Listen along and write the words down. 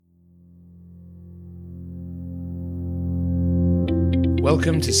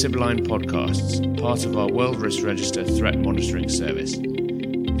Welcome to Sibylline Podcasts, part of our World Risk Register threat monitoring service.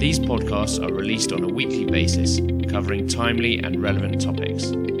 These podcasts are released on a weekly basis, covering timely and relevant topics.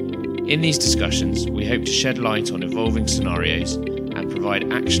 In these discussions, we hope to shed light on evolving scenarios and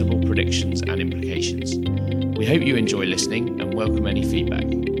provide actionable predictions and implications. We hope you enjoy listening and welcome any feedback.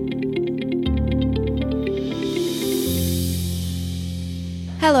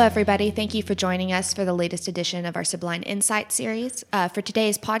 Hello, everybody. Thank you for joining us for the latest edition of our Sibylline Insight series. For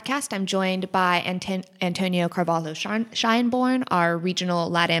today's podcast, I'm joined by Antonio Carvalho Scheinborn, our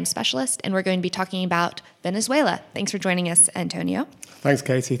regional LATAM specialist, and we're going to be talking about Venezuela. Thanks for joining us, Antonio. Thanks,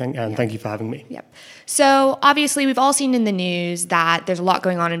 Katie, thank you for having me. Yep. So, obviously, we've all seen in the news that there's a lot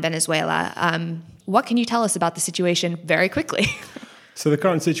going on in Venezuela. What can you tell us about the situation very quickly? So the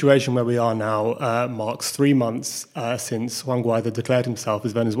current situation where we are now marks 3 months since Juan Guaido declared himself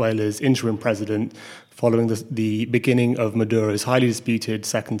as Venezuela's interim president following the beginning of Maduro's highly disputed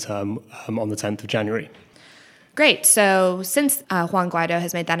second term on the 10th of January. Great. So since Juan Guaido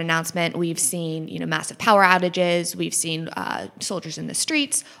has made that announcement, we've seen massive power outages, we've seen soldiers in the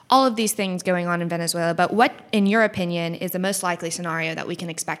streets, all of these things going on in Venezuela. But what, in your opinion, is the most likely scenario that we can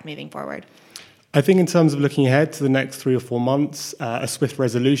expect moving forward? I think in terms of looking ahead to the next 3 or 4 months, a swift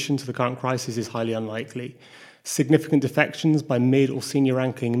resolution to the current crisis is highly unlikely. Significant defections by mid or senior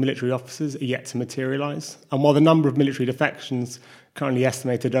ranking military officers are yet to materialise. And while the number of military defections, currently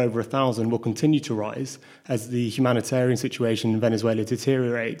estimated over 1,000, will continue to rise as the humanitarian situation in Venezuela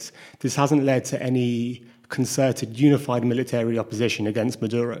deteriorates, this hasn't led to any concerted, unified military opposition against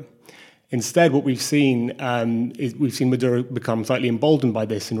Maduro. Instead, what we've seen is Maduro become slightly emboldened by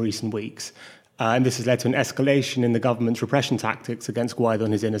this in recent weeks. And this has led to an escalation in the government's repression tactics against Guaido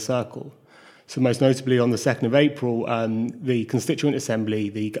and his inner circle. So most notably on the 2nd of April, the Constituent Assembly,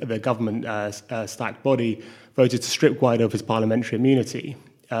 the government-stacked body, voted to strip Guaido of his parliamentary immunity.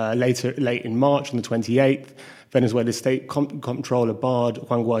 Late in March, on the 28th, Venezuela's state comptroller barred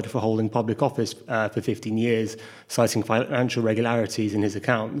Juan Guaido for holding public office for 15 years, citing financial irregularities in his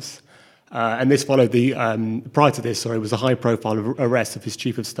accounts. And this followed prior to this, was a high-profile arrest of his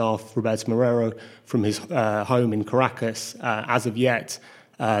chief of staff, Roberto Marrero, from his home in Caracas. As of yet,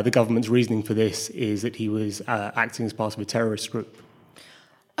 the government's reasoning for this is that he was acting as part of a terrorist group.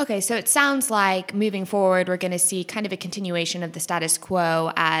 Okay, so it sounds like moving forward, we're going to see kind of a continuation of the status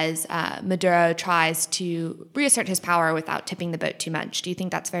quo as Maduro tries to reassert his power without tipping the boat too much. Do you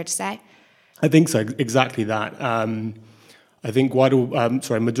think that's fair to say? I think so, exactly that. I think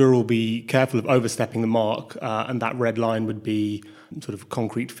Maduro will be careful of overstepping the mark, and that red line would be sort of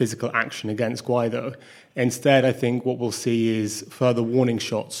concrete physical action against Guaido. Instead, I think what we'll see is further warning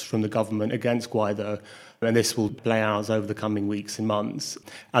shots from the government against Guaido, and this will play out over the coming weeks and months.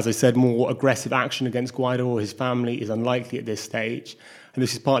 As I said, more aggressive action against Guaido or his family is unlikely at this stage, and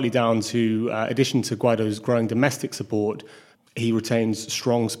this is partly down to, addition to Guaido's growing domestic support, he retains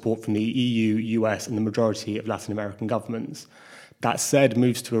strong support from the EU, US, and the majority of Latin American governments. That said,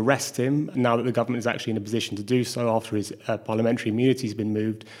 moves to arrest him, now that the government is actually in a position to do so after his parliamentary immunity has been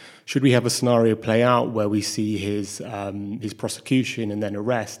moved, should we have a scenario play out where we see his prosecution and then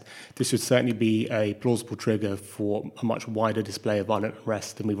arrest, this would certainly be a plausible trigger for a much wider display of violent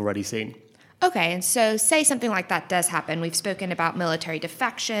arrest than we've already seen. Okay, and so say something like that does happen. We've spoken about military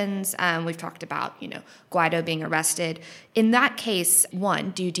defections. We've talked about, Guaido being arrested. In that case,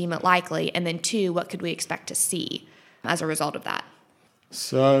 1, do you deem it likely? And then 2, what could we expect to see as a result of that?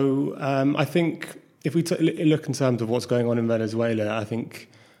 So I think if we look in terms of what's going on in Venezuela, I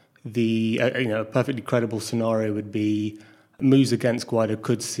think a perfectly credible scenario would be moves against Guaido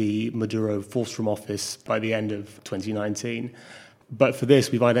could see Maduro forced from office by the end of 2019. But for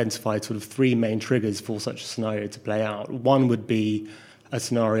this, we've identified sort of 3 main triggers for such a scenario to play out. One would be a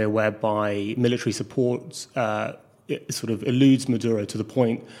scenario whereby military support sort of eludes Maduro to the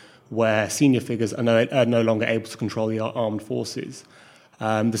point where senior figures are no longer able to control the armed forces.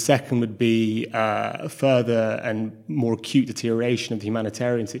 The second would be further and more acute deterioration of the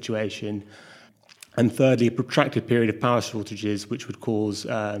humanitarian situation. And thirdly, a protracted period of power shortages, which would cause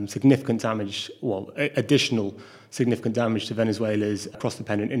additional significant damage to Venezuela's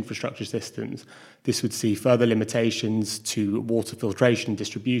cross-dependent infrastructure systems. This would see further limitations to water filtration,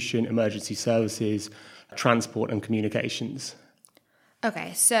 distribution, emergency services, transport, and communications.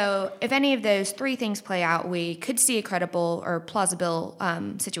 Okay, so if any of those 3 things play out, we could see a credible or plausible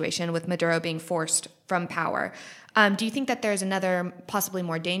situation with Maduro being forced from power. Do you think that there's another possibly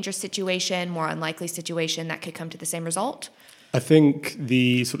more dangerous situation, more unlikely situation that could come to the same result? I think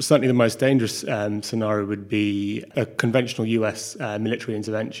certainly the most dangerous scenario would be a conventional US military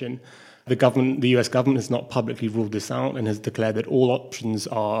intervention. The US government has not publicly ruled this out and has declared that all options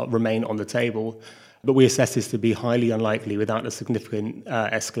remain on the table. But we assess this to be highly unlikely without a significant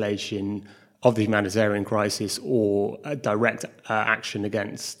escalation of the humanitarian crisis or direct action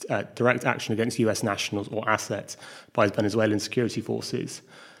against US nationals or assets by Venezuelan security forces.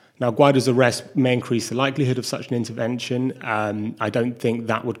 Now, Guaido's arrest may increase the likelihood of such an intervention. I don't think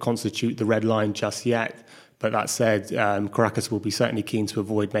that would constitute the red line just yet. But that said, Caracas will be certainly keen to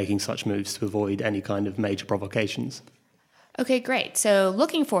avoid making such moves to avoid any kind of major provocations. Okay, great. So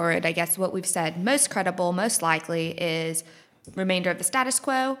looking forward, I guess what we've said, most credible, most likely is remainder of the status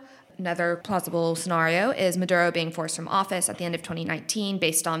quo. Another plausible scenario is Maduro being forced from office at the end of 2019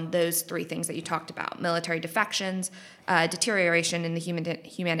 based on those three things that you talked about: military defections, deterioration in the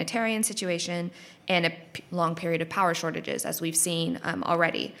humanitarian situation, and a long period of power shortages, as we've seen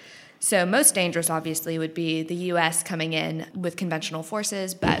already. So most dangerous, obviously, would be the U.S. coming in with conventional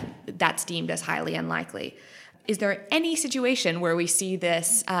forces, but that's deemed as highly unlikely. Is there any situation where we see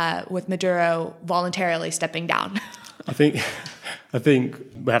this with Maduro voluntarily stepping down? I think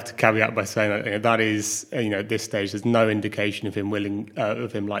we have to caveat by saying that is, at this stage, there's no indication of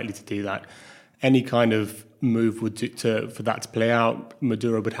him likely to do that. Any kind of move for that to play out,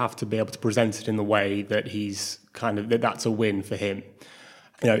 Maduro would have to be able to present it in the way that that's a win for him.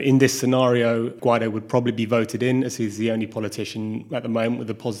 In this scenario, Guaido would probably be voted in, as he's the only politician at the moment with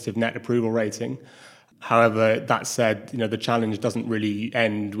a positive net approval rating. However, that said, the challenge doesn't really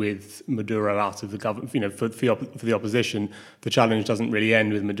end with Maduro out of the government. For the opposition, the challenge doesn't really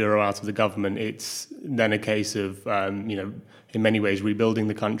end with Maduro out of the government. It's then a case of, in many ways, rebuilding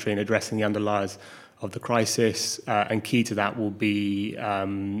the country and addressing the underliers of the crisis. And key to that will be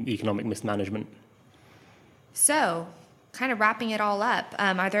economic mismanagement. So, kind of wrapping it all up,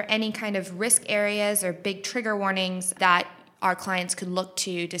 are there any kind of risk areas or big trigger warnings that our clients could look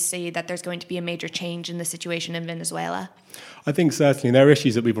to see that there's going to be a major change in the situation in Venezuela? I think certainly there are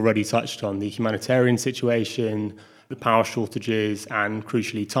issues that we've already touched on: the humanitarian situation, the power shortages, and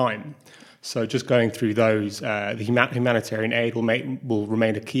crucially time. So just going through those, the humanitarian aid will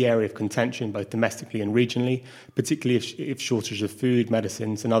remain a key area of contention both domestically and regionally, particularly if shortages of food,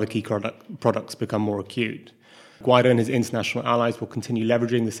 medicines, and other key products become more acute. Guaido and his international allies will continue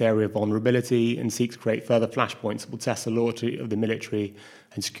leveraging this area of vulnerability and seek to create further flashpoints that will test the loyalty of the military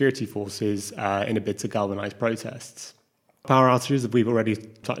and security forces in a bid to galvanize protests. Power outages that we've already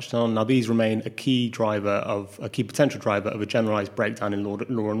touched on. Now, these remain a key potential driver of a generalized breakdown in law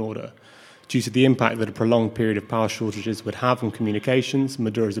and order. Due to the impact that a prolonged period of power shortages would have on communications,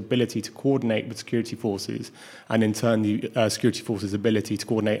 Maduro's ability to coordinate with security forces, and in turn the security forces' ability to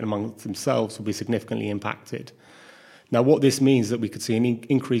coordinate among themselves, will be significantly impacted. Now, what this means is that we could see an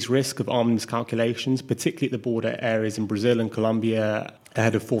increased risk of arms calculations, particularly at the border areas in Brazil and Colombia,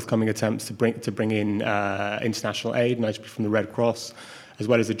 ahead of forthcoming attempts to bring in international aid, notably from the Red Cross, as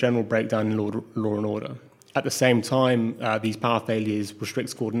well as a general breakdown in law and order. At the same time, these power failures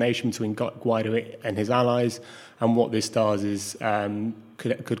restrict coordination between Guaido and his allies, and what this does is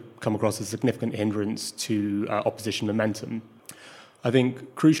could come across as a significant hindrance to opposition momentum. I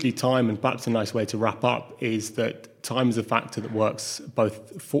think crucially time, and perhaps a nice way to wrap up, is that time is a factor that works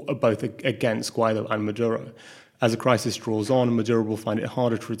both against Guaido and Maduro. As the crisis draws on, Maduro will find it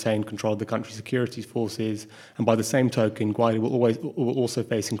harder to retain control of the country's security forces, and by the same token, Guaido will also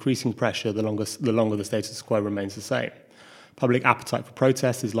face increasing pressure the longer the status quo remains the same. Public appetite for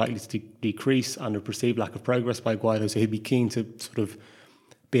protest is likely to decrease under perceived lack of progress by Guaido, so he'd be keen to sort of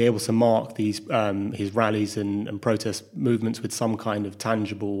be able to mark these his rallies and protest movements with some kind of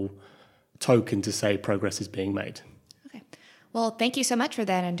tangible token to say progress is being made. Okay. Well, thank you so much for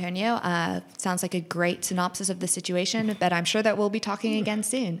that, Antonio. Sounds like a great synopsis of the situation, but I'm sure that we'll be talking again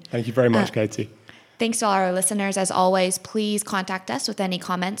soon. Thank you very much, Katie. Thanks to all our listeners. As always, please contact us with any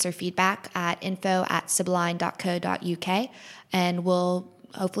comments or feedback at info@sibylline.co.uk, and we'll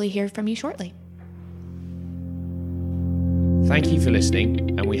hopefully hear from you shortly. Thank you for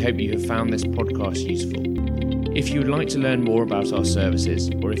listening, and we hope you have found this podcast useful. If you would like to learn more about our services,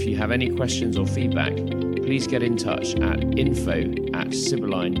 or if you have any questions or feedback, please get in touch at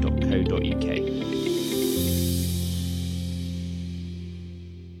info@sibylline.co.uk.